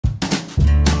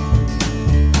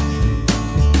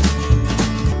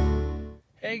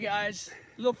Hey guys,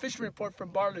 little fishing report from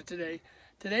Bartlett today.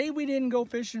 Today we didn't go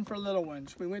fishing for little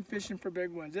ones. We went fishing for big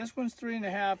ones. This one's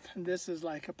 3.5 and this is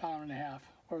like 1.5 pounds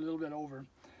or a little bit over.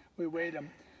 We weighed them.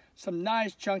 Some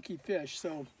nice chunky fish.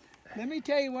 So let me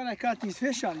tell you what I caught these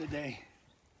fish on today.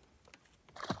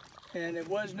 And it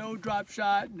was no drop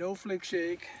shot, no flick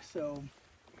shake. So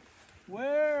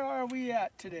where are we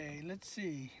at today? Let's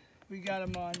see. We got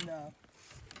them on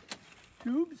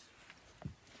tubes.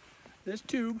 This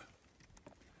tube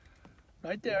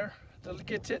right there, little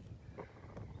gets it,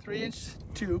 3-inch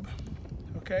tube.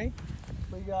 Okay,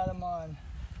 we got them on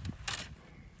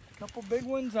a couple big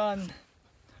ones on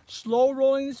slow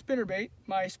rolling the spinnerbait,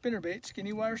 my spinnerbait,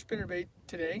 skinny wire spinnerbait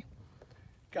today.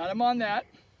 Got them on that.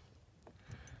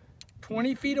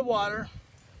 20 feet of water,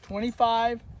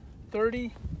 25,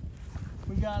 30.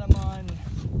 We got them on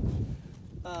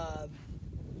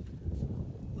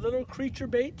little creature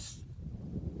baits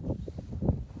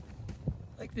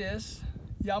like this,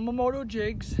 Yamamoto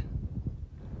jigs.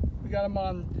 We got them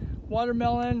on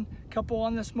watermelon, a couple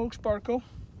on the smoke sparkle,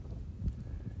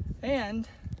 and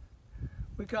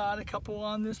we got a couple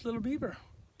on this little beaver.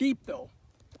 Deep though,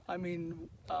 I mean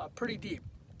pretty deep.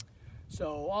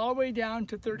 So all the way down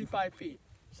to 35 feet.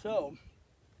 So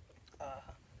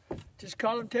just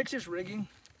caught them Texas rigging,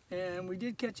 and we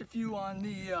did catch a few on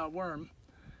the worm.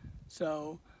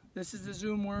 So this is the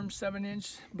Zoom worm,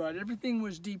 7-inch, but everything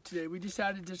was deep today. We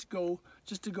decided just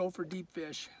to go for deep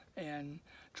fish and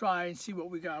try and see what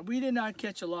we got. We did not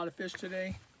catch a lot of fish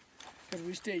today because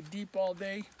we stayed deep all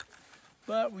day,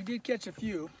 but we did catch a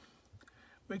few.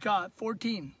 We caught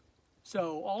 14.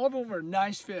 So all of them were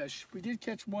nice fish. We did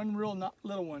catch one real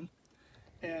little one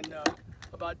and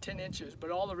about 10 inches, but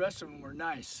all the rest of them were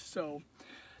nice. So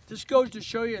this goes to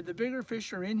show you, the bigger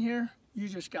fish are in here, you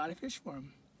just gotta fish for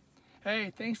them.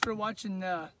 Hey, thanks for watching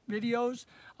the videos.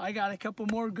 I got a couple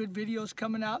more good videos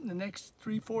coming out in the next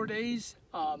 3-4 days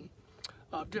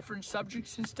of different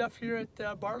subjects and stuff here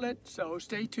at Bartlett, so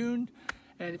stay tuned.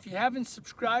 And if you haven't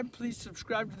subscribed, please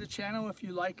subscribe to the channel if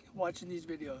you like watching these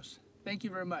videos. Thank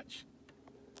you very much.